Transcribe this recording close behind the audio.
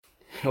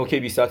اوکی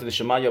بیسات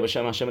شما یا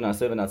بشم هشم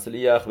نصر و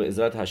نصلیخ و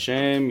عزت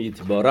هشم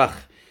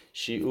یتبارخ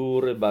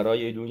شیعور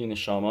برای عیدوی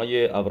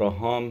نشامای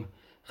ابراهام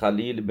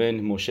خلیل بن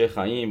موشه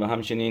خیم و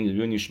همچنین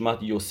عیدوی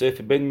نشمت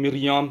یوسف بن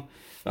میریام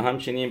و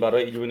همچنین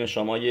برای عیدوی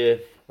نشامای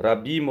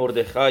ربی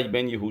مردخای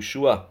بن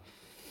یهوشوا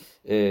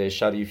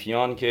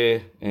شریفیان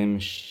که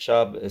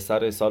امشب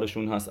سر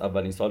سالشون هست،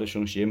 اولین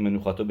سالشون شیعه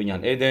منوخاتو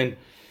بگن ایدن،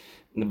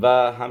 و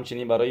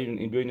همچنین برای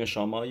عیدوی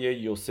نشامای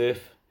یوسف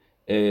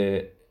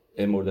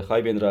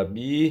مردخای بن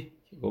ربی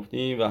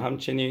گفتیم و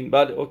همچنین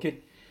بله اوکی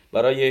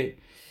برای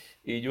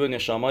ایدیو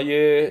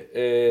نشامای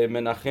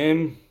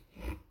منخم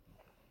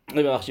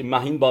ببخشید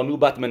مهین بانو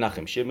بت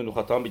منخم شیعه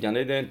منوخاتان بگن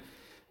ایدن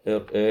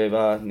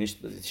و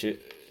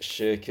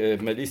که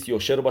ملیس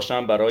یوشر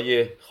باشن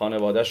برای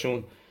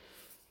خانوادهشون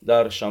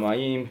در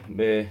شمعیم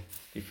به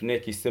دیفنه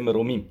کیستم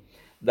رومیم.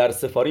 در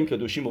سفاریم که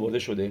دوشیم آورده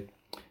شده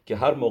که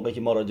هر موقع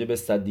که ما راجع به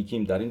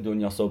tzadikim در این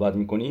دنیا صحبت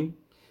میکنیم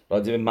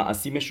راجع به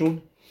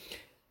معاصیمشون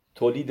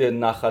تولید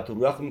نخت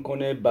روح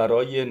میکنه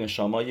برای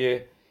نشامای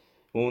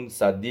اون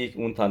صدیق،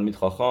 اون تلمید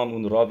خاخام،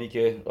 اون راوی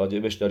که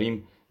راجبش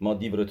داریم ما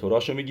دیور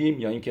توراشو میگیم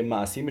یا اینکه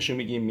معصیمشو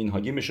میگیم،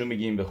 مینهاگیمشو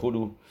میگیم، به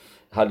خلو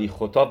حلی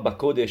خطاب با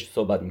کدش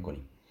صحبت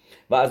میکنیم.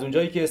 و از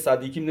اونجایی که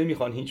صدیقیم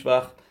نمیخوان هیچ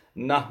وقت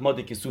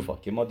نحماد کسوفا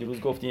که ما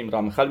دیروز گفتیم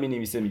رمخل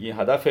مینویسه میگه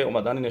هدف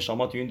اومدن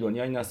نشاما تو این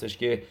دنیا این هستش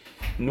که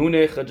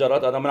نون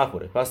خجالت آدم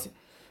نخوره. پس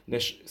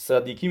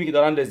صدیقیمی که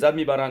دارن لذت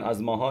میبرن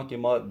از ماها که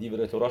ما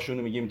دیور توراشون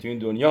میگیم تو این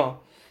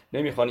دنیا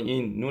نمیخوان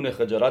این نون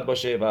خجالت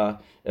باشه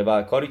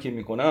و کاری که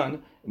میکنن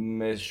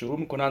شروع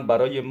میکنن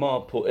برای ما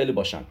پوئل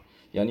باشن.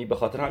 یعنی به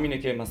خاطر همینه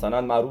که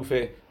مثلا معروف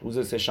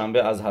روز سه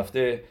شنبه از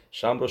هفته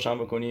شنبه رو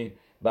شنبه کنی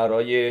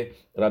برای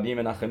ربی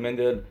مناخم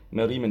مندل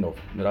مریمنوف،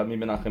 ربی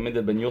مناخم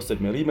مندل بن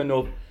یوسف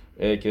مریمنوف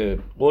که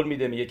قول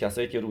میده میگه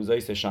کسایی که روزای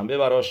سه شنبه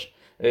براش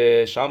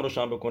شنبه رو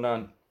شنبه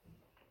کنن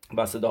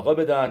و صداقا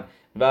بدن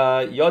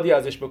و یادی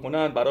ازش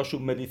بکنن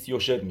براشون ملیس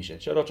یوشر میشه.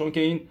 چرا؟ چون که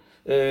این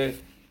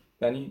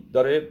یعنی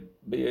داره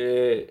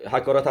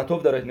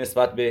حکاراتاتوف داره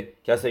نسبت به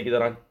کسایی که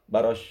دارن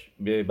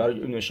برای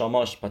اون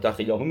شاماش پتخ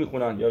یاهو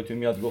میخونن. یادتون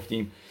میاد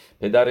گفتیم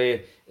پدر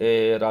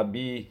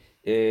ربی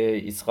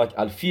اسحاق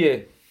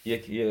الفیه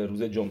یک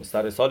روز جمعه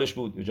سر سالش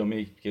بود،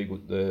 جمعه که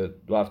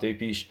 2 هفته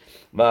پیش،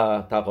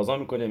 و تقاضا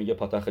میکنه میگه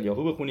پتخ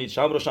یاهو بخونید،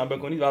 شب رو شنبه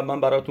کنید و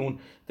من براتون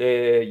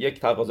یک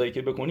تقاضایی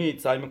که بکنید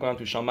سعی میکنم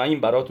تو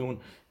شمعیم براتون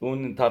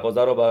اون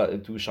تقاضا رو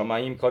تو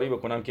شمعیم کاری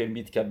بکنم که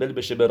میتکبل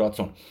بشه به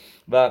راتون.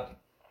 و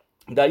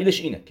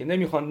دلیلش اینه که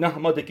نمیخوان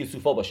نحماد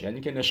کسوفا باشه،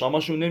 یعنی که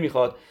نشاماشون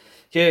نمیخواد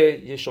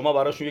که شما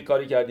براشون یک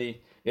کاری کردی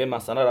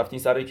مثلا رفتین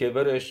سر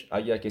کبرش،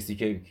 اگر کسی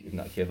که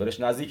کبرش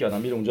نزدیک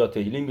آدم میره اونجا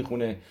تهیلیم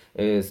میخونه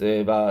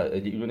و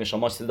اون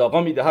نشاماش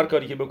صداقا میده، هر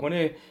کاری که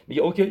بکنه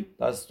میگه اوکی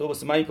پس تو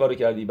واسه من این کارو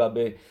کردی و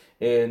به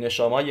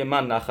نشامای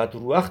من نخت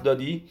روح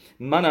دادی،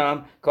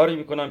 منم کاری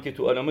میکنم که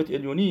تو علامت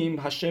الیونیم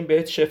هشم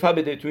بهت شفا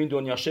بده تو این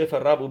دنیا، شفا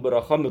رب و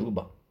براخام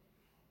روبا.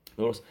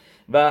 درست؟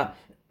 و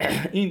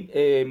این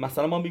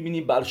مثلا ما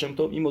می‌بینیم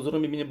برشمتو این موضوع رو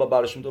می‌بینیم با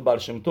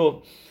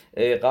برشمتو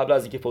قبل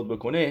از اینکه فوت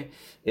بکنه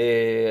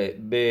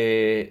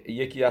به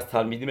یکی از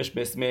تلمیدیمش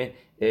به اسم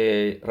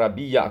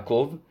ربی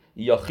یعقوب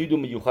یا خیدو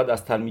میوخد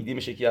از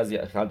تلمیدیمش یکی از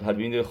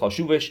تلمیدین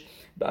خاشوبش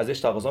ازش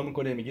تقاضا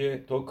میکنه، میگه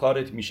تو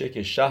کارت میشه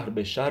که شهر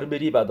به شهر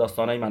بری و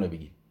داستانای منو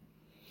بگی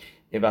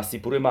و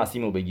سیپور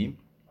معصیمو بگی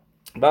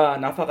و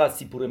نه فقط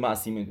سیپور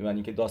معصیم،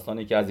 یعنی که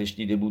داستانی که ازش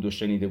دیده بود و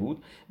شنیده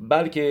بود،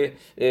 بلکه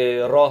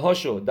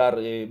راهاشو در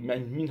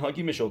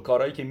مینهاگیمشو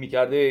کارهایی که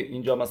میکرده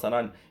اینجا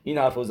مثلا این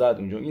حرفو زد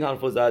اونجا این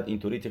حرفو زد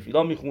اینطوری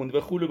تفیلا میخوند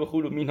به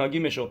خولو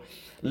مینهاگیمشو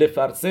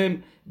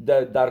لفرسم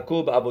در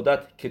کوب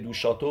عبادت که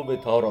دوشاتو و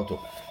تاراتو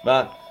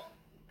و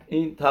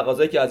این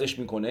تقاضایی که ازش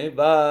میکنه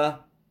و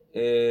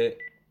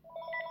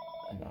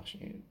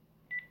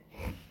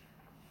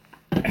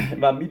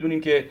و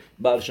میدونیم که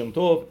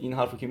بالشمتوف این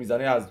حرفو که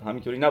میزنه از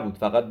همینطوری نبود،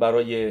 فقط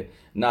برای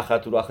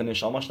نخت روح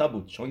نشاماش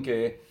نبود، چون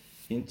که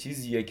این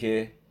چیزیه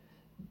که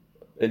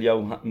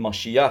الیاو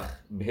ماشیخ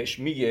بهش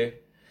میگه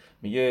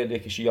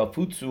لکشیا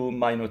فوتسو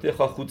ماینوته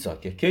خا خودسا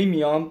که کی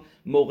میام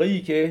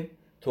موقعی که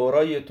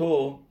تورای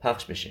تو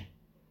پخش بشه.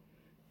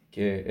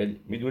 که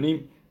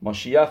میدونیم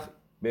ماشیخ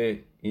به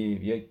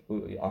یک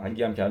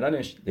آهنگی هم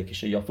کردنش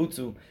لکشیا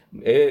فوتسو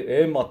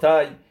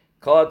ماتای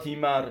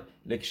کاتیمر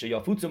لکشه یا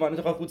فوتسو من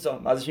تو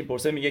خودسا ازش این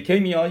پرسه میگه کی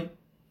میای؟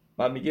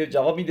 من میگه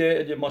جواب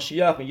میده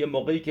ماشیخ میگه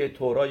موقعی که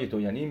تورای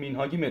تو یعنی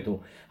مینهاگیم تو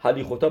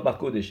حلی خطا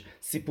بکودش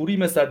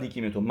سیپوری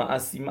صدیقیم تو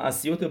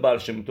معصیات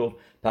برشم تو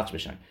پخش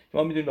بشن.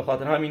 ما میدونیم به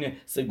خاطر همین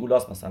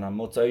سگولاس مثلا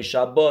موتای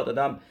شبات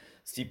دادم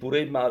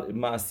سیپوره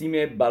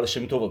معصیم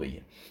برشم تو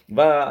بگه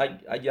و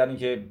اگر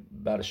اینکه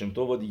برشم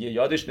تو دیگه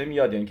یادش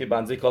نمیاد یعنی که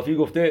بنزه کافی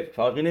گفته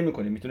فرقی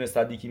نمیکنه، میتونه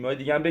صدیقیمای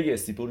دیگه هم بگه،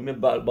 سیپوریم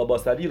بابا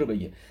سلی رو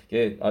بگه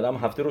که آدم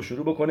هفته رو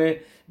شروع بکنه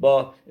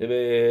با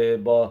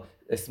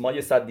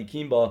اسمای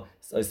صدیقیم، با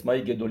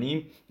اسمای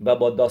گدولیم و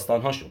با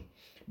داستانهاشون.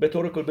 به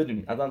طور کل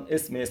بدونید الان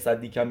اسم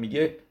صدیقم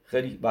میگه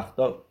خیلی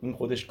وقتا این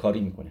خودش کاری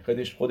میکنه،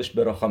 خودش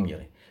براخا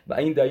میاره و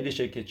این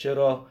دلیلشه که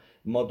چرا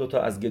ما 2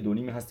 تا از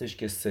گدولیم هستش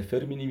که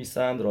سفر می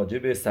نویسند راجع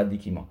به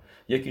صدیقیما.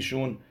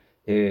 یکیشون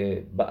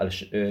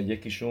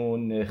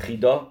یکیشون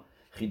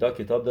خیدا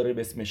کتاب داره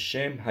به اسم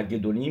شم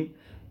هگدولیم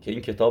که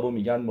این کتابو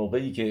میگن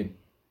موقعی که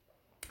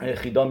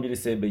خیدا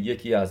میرسه به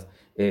یکی از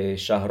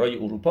شهرهای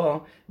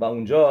اروپا و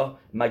اونجا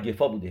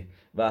مگفا بوده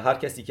و هر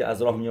کسی که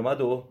از راه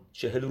میومد و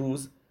 40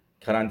 روز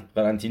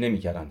قرنطینه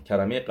میکردن.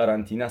 کلمه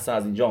قرنطینه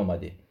از اینجا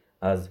اومده،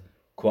 از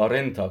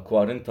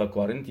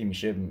کوارنتی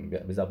میشه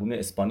به زبون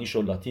اسپانیش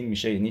و لاتین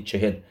میشه یعنی 40،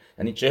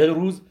 یعنی 40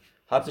 روز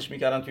حبسش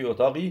میکردن توی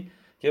اتاقی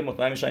که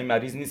مطمئن میشن این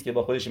مریض نیست که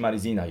با خودش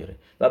مریضی نیاره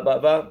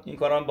و این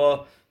کارم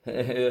با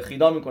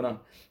خیدا میکنن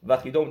و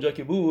خیدا اونجا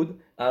که بود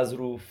از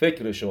رو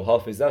فکرش و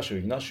حافظه‌ش و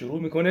اینا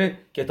شروع میکنه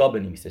کتاب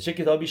بنویسه. چه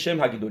کتابی؟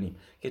 شم هگیدونیم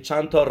که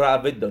چند تا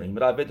رعوت داریم،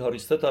 رعوت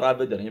هاریش 3 تا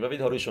رعوت داریم،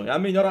 رعوت هاریشون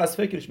همه اینا رو از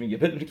فکرش میگه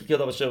بدون که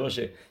کتابش چه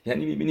باشه.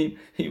 یعنی میبینیم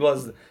این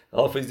باز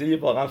حافظه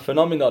واقعا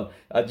فنومنال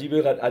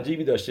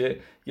عجیبی داشته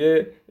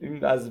که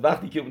از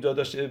وقتی که اونجا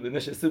داشته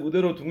نشسته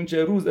بوده رو تو اون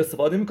چه روز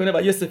استفاده میکنه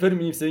و یه سفر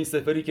مینویسه. این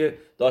سفری که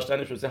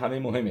داشتنش واسه همه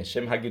مهمه،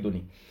 شم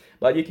هگیدونیم.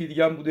 و یکی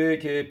دیگه هم بوده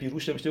که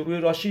پیروش نوشته روی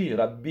راشی،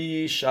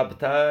 ربی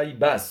شبتای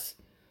بس،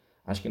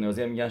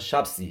 اشکنازی هم میگن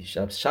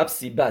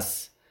شبسی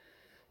بس.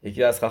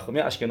 یکی از خاخامی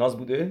اشکناز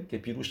بوده که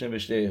پیروش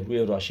نوشته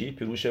روی راشی،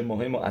 پیروش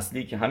مهم و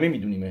اصلی که همه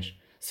میدونیمش،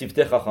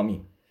 سیفته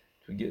خاخامی.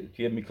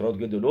 توی میکرات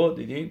گدولو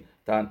دیدین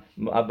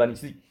اولین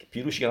چیزی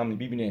پیروش که هم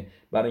ببینه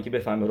برای اینکه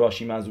بفهمه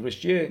راشی منظورش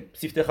چیه،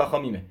 سیفته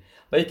خاخامیمه.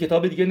 و یک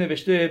کتاب دیگه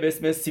نوشته به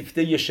اسم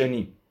سیفته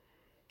یشنی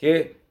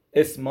که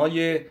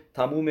اسمای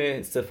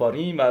تموم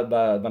سفاریم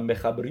و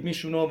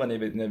مخبریمشون و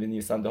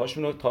نویسنده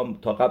هاشون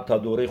تا قبل تا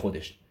دوره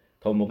خودش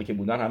تا موقعی که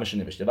بودن همش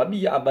نوشته. و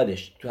میگه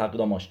اولش تو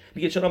اقداماش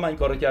میگه چرا من این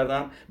کارو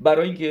کردم؟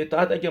 برای اینکه تا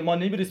حتی اگه ما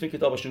نمی‌رسیم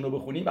کتابشون رو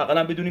بخونیم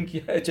اقلا بدونیم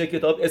که چه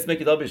کتاب اسم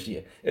کتابش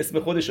چیه، اسم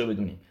خودش رو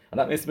بدونیم.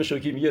 الان اسمش رو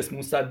که میگه اسم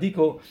تصدیق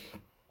و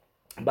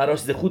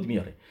براش خود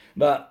میاره.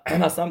 و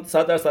مثلا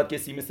 100%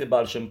 کسی مثل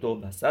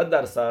بلشمتو و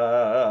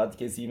 100%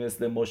 کسی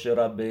مثل موشه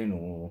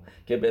ربنو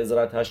که به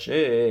عزت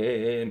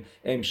هشم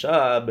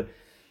امشب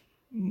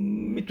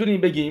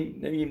میتونیم بگیم،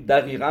 نمیگیم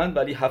دقیقاً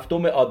ولی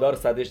هفتم آدار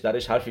صدش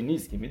درش حرفی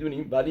نیست که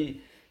میدونیم، ولی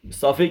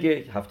صافه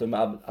که هفتم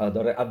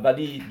آدار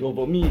اولی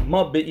دومی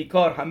ما به این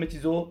کار همه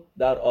چیزو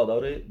در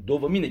آدار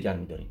دومی نگه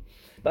میداریم.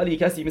 ولی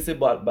کسی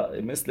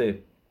مثل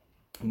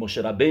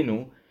موشه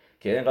ربنو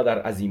که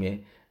اینقدر عظیمه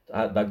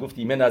و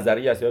گفتیم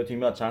نظریه است، یادتون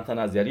میاد چند تا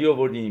نظریه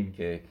آوردیم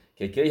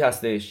که کی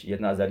هستش.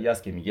 یه نظریه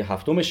است که میگه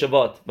هفتم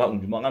شوات و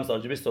اون ما هم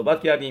راجعش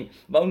صحبت کردیم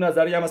و اون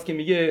نظریه هم است که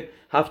میگه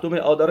هفتم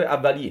آدار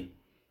اولیه.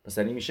 پس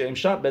یعنی میشه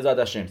امشب به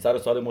زدشم سر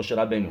سال مشه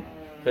ربنو.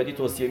 خیلی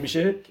توصیه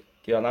میشه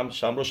که الان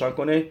شام روشن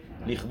کنه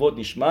لیخوود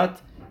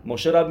نشمت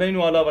مشه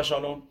ربنو علی و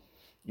شالوم،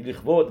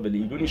 لیخوود و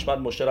لیلو نشمت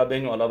مشه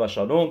ربنو علی و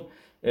شالوم.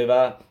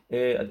 و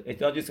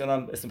احتیاجی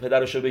کنم اسم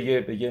پدرشو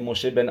بگه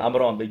مشه بن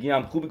عمران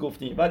بگیم خوب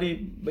گفتیم،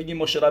 ولی بگیم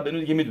مشه ربنو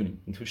دیگه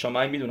میدونیم، تو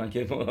شما میدونن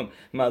که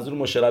منظور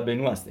مشه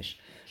ربنو هستش.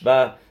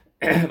 و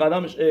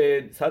بعدم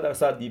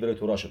 100% دیور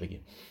توراشو بگیم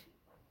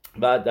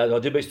و در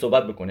راجع بهش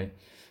صحبت بکنه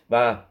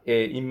و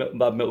این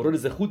و مورد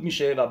زخود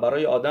میشه و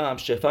برای آدم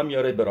شفا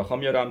میاره، براخا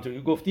میاره. همونطوری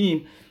که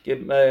گفتیم که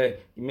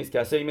مثل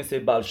کسایی مثل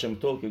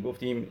بلشمتو که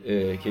گفتیم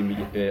که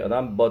میگه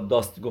آدم با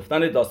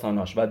گفتن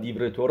داستاناش و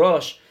دیور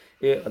توراش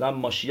آدم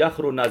ماشیخ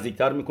رو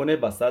نزدیکتر میکنه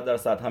و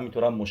 100%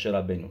 همینطور هم مشه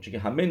ربنو، چون که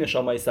همه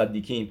نشامهای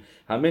tzadikim،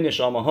 همه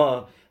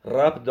نشامها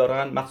ربط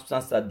دارن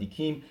مخصوصا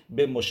tzadikim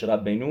به مشه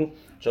ربنو.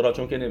 چرا؟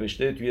 چون که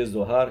نوشته توی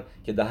زهر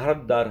که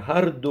در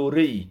هر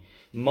دوره‌ای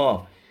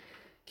ما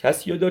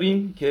کسی رو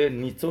داریم که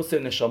نیتسوس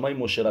نشامای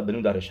مشه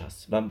ربنو درش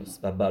هست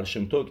و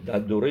بلشمتو در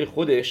دوره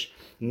خودش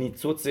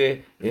نیتسوس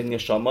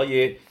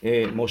نشامای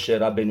مشه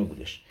ربنو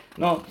بودش.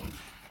 نه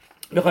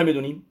میخوایم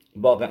بدونیم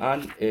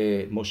واقعا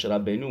مشه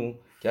ربنو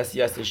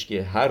کسی هستش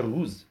که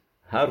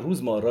هر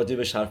روز ما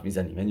راجبش حرف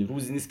میزنیم. یعنی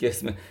روزی نیست که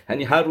اسم،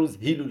 یعنی هر روز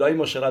هیلولای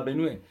مشه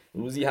ربنوه.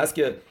 روزی هست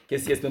که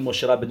کسی اسم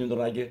مشه ربنو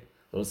رو نگه.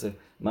 درسته؟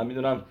 من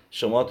میدونم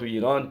شما تو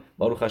ایران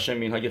باروخ هشم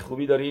مینهای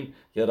خوبی دارین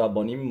که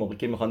ربانی موقعی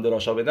که میخوان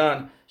دراشا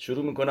بدن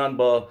شروع میکنن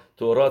با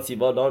تورات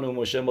سیوا لان و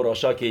مشه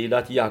مراشا که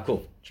ایلت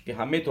یعقوب، چون که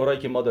همه تورایی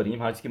که ما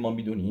داریم هر چیزی که ما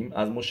میدونیم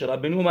از مشه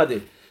ربنو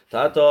اومده.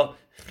 تا حتی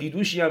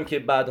خیدوشی هم که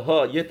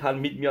بعدها یه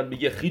تلمید میاد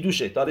میگه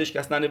خیدوشه تاریخ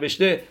کس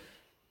ننوشته،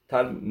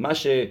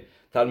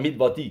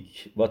 تلمید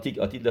واتیک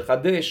آتید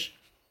لخدش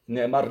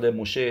نعمر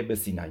لموشه به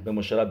سینای، به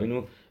مشه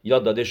ربنو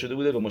یاد داده شده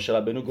بوده، به مشه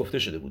ربنو گفته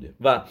شده بوده.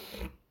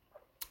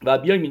 و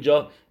بیایم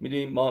اینجا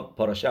میدونیم ما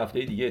پاراشه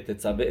هفته دیگه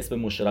تتصبه اسم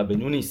مشه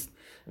ربنو نیست،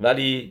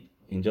 ولی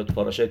اینجا تو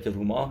پاراشه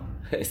تروما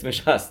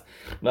اسمش هست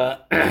و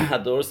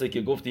درسته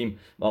که گفتیم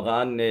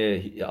واقعا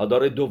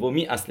آدار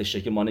دومی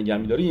اصلشه که ما نگه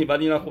می‌داریم،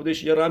 ولی این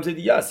خودش یه رمز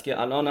دیگه است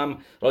که الان هم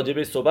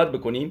راجبش صحبت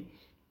بکنیم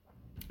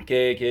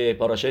که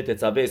پاراشه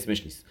تتصبه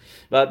اسمش نیست.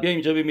 و بیایم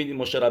اینجا ببینیم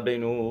مشه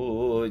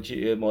ربنو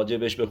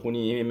ماجبش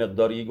بخونیم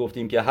مقداری.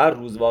 گفتیم که هر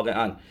روز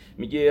واقعا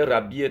میگه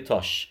ربی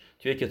تاش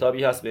توی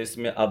کتابی هست به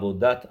اسم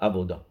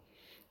عبودا،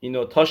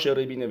 اینو تاش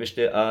ربی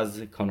نوشته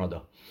از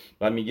کانادا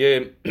و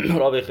میگه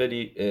راوی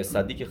خیلی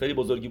tzaddik خیلی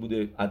بزرگی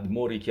بوده،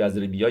 ادموری که از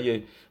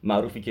ربیای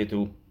معروفی که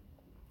تو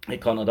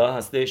کانادا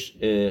هستش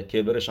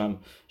که برش هم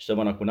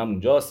اشتباه نکنم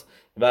اونجاست.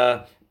 و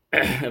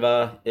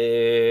و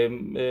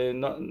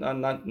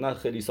نه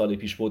خیلی سال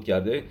پیش فوت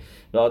کرده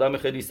و آدم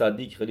خیلی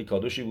صدیق، خیلی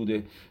کادوشی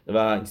بوده و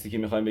این چیزی که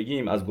میخوایم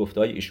بگیم از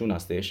گفتهای ایشون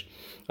هستش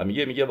و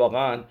میگه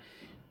واقعا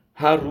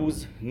هر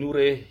روز نور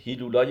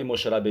هیلولای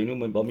مشه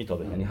ربنو با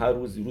میتابه، یعنی هر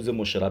روز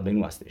مشه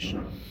ربنو هستش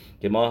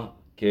که ما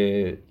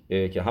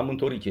که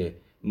همونطوری که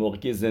موقعی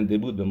که زنده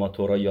بود به ما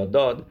تورا یاد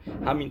داد،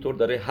 همینطور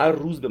داره هر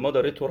روز به ما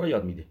داره تورا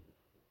یاد میده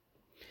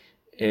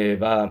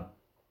و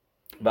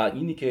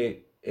اینی که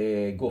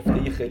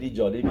گفته خیلی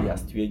جالبی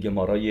هست توی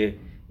گمارای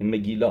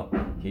مگیلا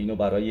که اینو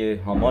برای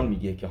هامان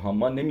میگه که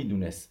هامان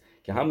نمیدونست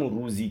که همون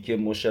روزی که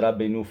مشه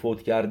ربنو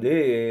فوت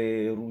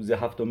کرده، روز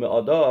 7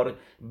 آدار،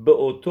 به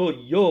اوتو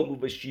یوم و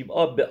به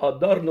شیبا به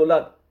آدار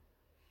نولد،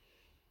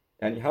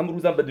 یعنی همون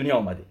روزم به دنیا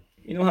آمده.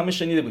 اینو همه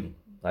شنیده بودیم،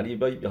 ولی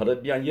حالا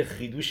بیان یه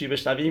خیدوشی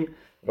بشنویم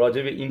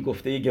راجع به این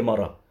گفته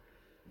گمارا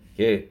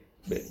که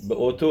به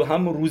اوتو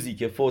همون روزی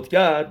که فوت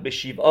کرد، به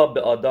شیبا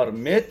به آدار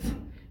مت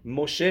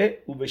مشه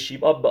و به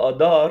شیبا به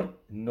آدار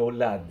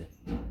نولد.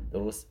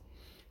 درست؟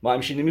 ما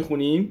همیشه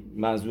نمیخونیم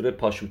منظور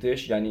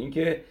پاشوتش یعنی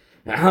اینکه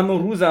همون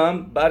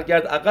روزم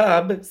برگرد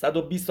عقب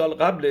 120 سال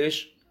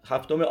قبلش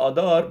 7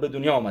 آدار به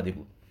دنیا آمده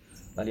بود.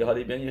 ولی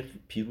حالا بیان یه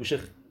پیروش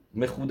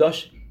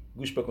مخوداش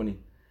گوش بکنید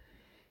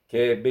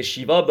که به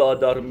شیوا به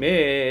آدار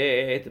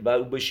مت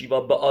و به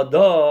شیوا به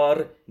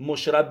آدار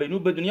مشه ربنو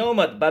به دنیا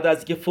آمد. بعد از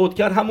اینکه فوت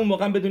کرد همون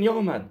موقع به دنیا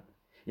آمد،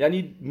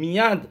 یعنی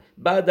میاد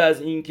بعد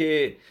از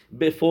اینکه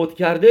به فوت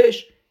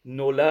کردش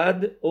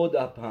نولد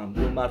اودپم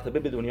 2 مرتبه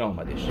به دنیا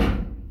آمدش.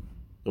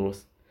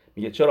 درست؟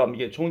 میگه چرا؟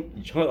 میگه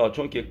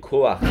چون که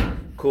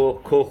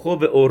کوخو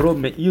و اورو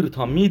مئیر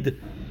تامید.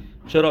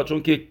 چرا؟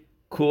 چون که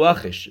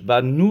کوخش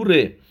و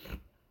نور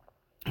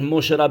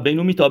مشه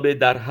ربنو میتابه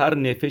در هر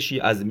نفشی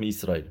از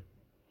اسرائیل.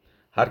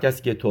 هر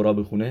کسی که تورا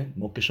بخونه،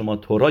 موقع شما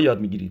تورا یاد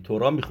میگیرید،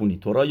 تورا میخونید،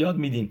 تورا یاد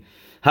میدین،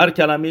 هر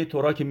کلمه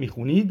تورا که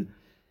میخونید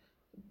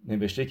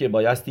نوشته که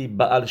بایستی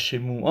بعل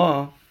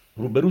شموعا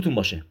روبروتون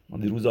باشه. ما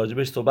دیروز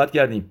راجبش صحبت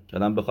کردیم که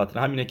آدم به خاطر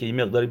همینه که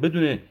این مقداری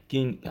بدونه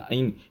که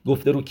این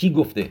گفته رو کی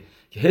گفته،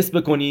 که حس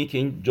بکنی که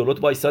این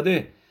جلوت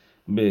وایساده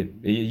به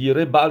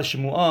یره بعل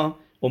شموعا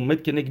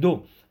امت که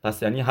نگدو.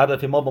 پس یعنی هر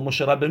دفعه ما با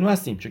مشه ربنو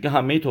هستیم، چون که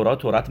همه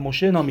تورات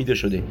مشه نامیده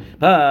شده.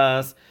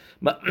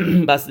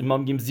 پس ما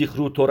میگیم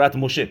زیخرو تورات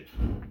مشه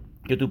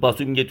که تو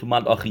پاسوک میگه تو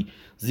ملآخی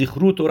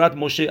زیخرو تورات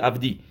مشه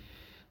عبدی،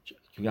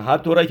 چون هر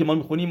تورایی که ما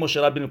میخونیم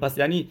مشه ربنو. پس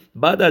یعنی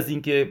بعد از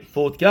اینکه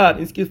فوت کرد،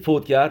 این که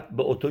فوت کرد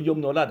به اوتو یوم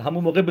نولد،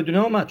 همون موقع به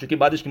دنیا اومد، چون که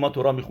بعدش که ما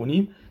تورا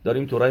میخونیم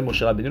داریم تورای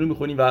مشه ربنو رو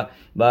میخونیم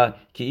و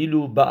که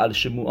ایلو بعل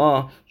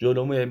شموعا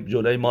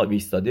جلوی ما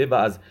ایستاده و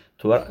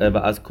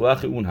از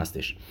کوخ اون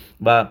هستش.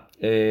 و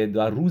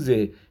در روز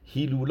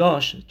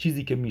هیلولاش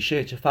چیزی که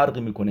میشه چه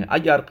فرقی میکنه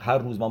اگر هر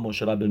روز ما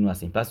مشه ربنو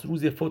هستیم؟ پس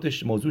روز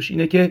فوتش موضوعش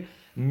اینه که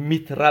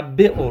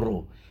میتربه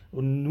اورو،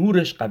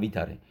 نورش قوی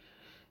تره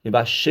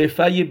و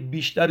شفای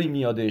بیشتری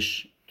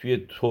میادش توی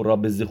تورا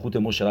به زخوت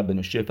مشه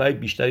ربنو. شفای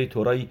بیشتری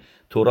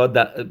تورا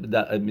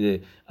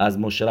از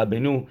مشه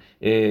ربنو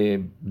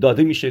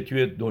داده میشه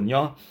توی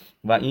دنیا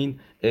و این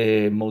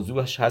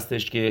موضوعش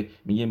هستش که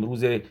میگیم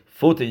روز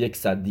فوت یک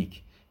صدیق.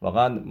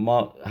 واقعا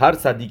ما هر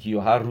صدیقی و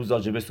هر روز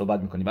راجبه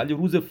صحبت میکنیم، ولی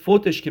روز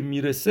فوتش که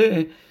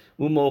میرسه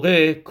اون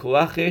موقع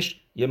کوخش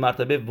یه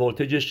مرتبه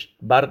ولتجش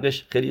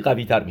برقش خیلی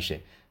قوی تر میشه،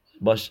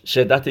 با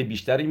شدت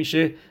بیشتری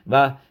میشه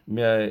و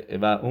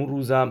اون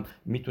روزم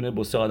میتونه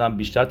بسه آدم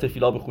بیشتر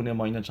تفیلا بخونه.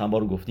 ما اینا چند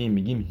بار گفتیم،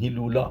 میگیم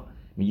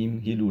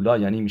هیلولا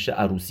یعنی میشه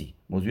عروسی.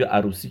 موضوع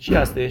عروسی چی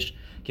هستش؟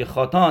 که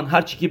خاتان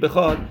هر چی که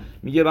بخواد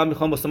میگه من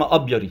میخوام واسه من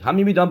آب بیاری،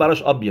 همین میدونم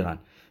براش آب بیارن.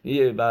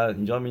 و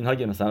اینجا اینها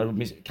که مثلا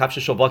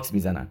کفششو واکس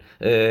میزنن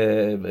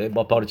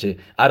با پارچه،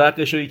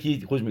 عرقشو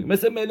یکی خوش میگه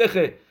مثل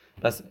ملخه.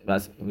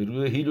 بس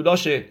روی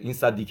هیلولاشه این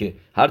صدیقه،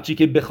 هر چی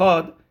که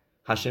بخواد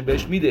هشم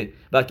بهش میده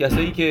و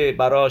کسایی که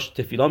براش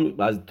تفیلا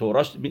از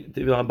توراش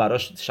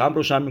براش شم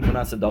روشن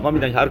میکنن، صداقا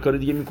میدن، هر کاری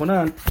دیگه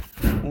میکنن،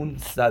 اون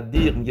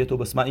صدیق میگه تو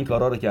بس من این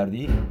کارا رو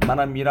کردی،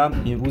 منم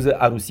میرم این روز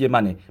عروسی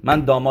منه، من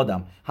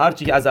دامادم، هر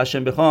چی که از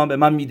هشم بخوام به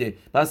من میده،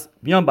 پس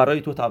میام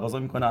برای تو تقاضا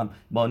میکنم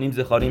با نیم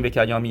زخاریم به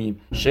کیامیم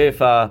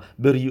شفا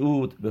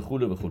بریود به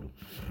خلو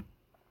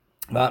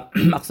و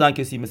مخصوصا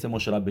کسی مثل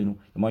مشه ربنو،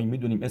 ما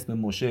میدونیم اسم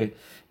مشه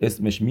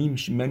اسمش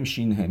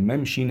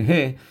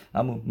ممشینه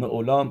همون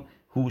معلام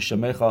هو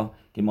شمخا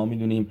که ما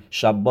میدونیم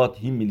شبات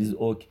هی میلیز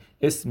اوک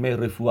اسم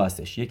رفوع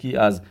هستش، یکی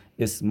از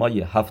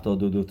اسمای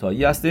 72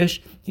 تایی هستش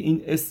که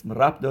این اسم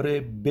ربط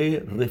داره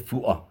به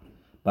رفوع،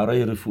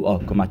 برای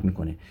رفوع کمک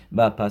میکنه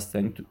و پس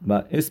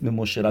و اسم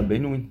مشه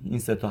ربنو این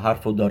 3 تا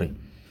حرفو داره.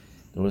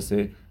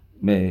 درسته؟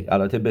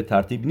 البته به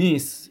ترتیب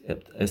نیست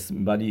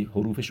اسم، ولی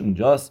حروفش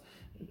اونجاست.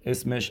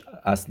 اسمش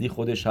اصلی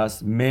خودش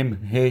هست مم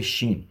ه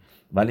شین،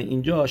 ولی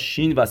اینجا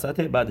شین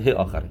وسط بعد ه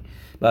آخره.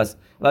 بس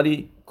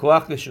ولی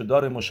کوخش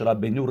داره مشه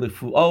ربنو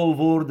رفوع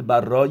آورد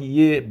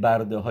برای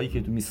برده هایی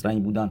که تو مصر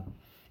بودن،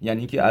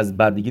 یعنی که از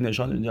بردگی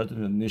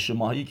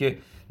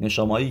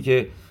نشامهایی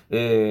که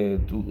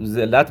تو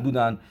ذلت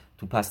بودن،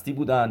 تو پستی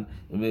بودن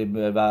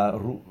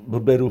و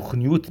به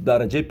روخنیوت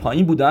درجه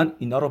پایین بودن،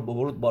 اینا رو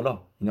برد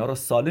بالا. اینا رو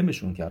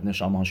سالمشون کرد،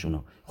 نشامه‌هاشون،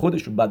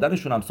 خودشون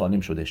بدنشون هم سالم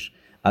شدش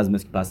از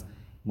مسک. پس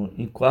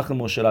این کوخ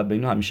موشه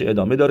ربینو همیشه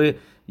ادامه داره.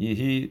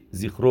 یهی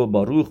زیخرو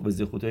باروخ به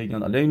زیخوتو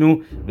ایگان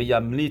علینو و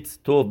یملیت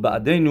تو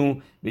بعدینو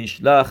و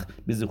ایشلخ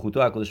به زیخوتو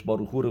اکدش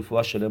باروخو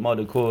رفوه شلما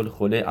لکل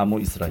خله امو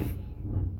اسرائیل.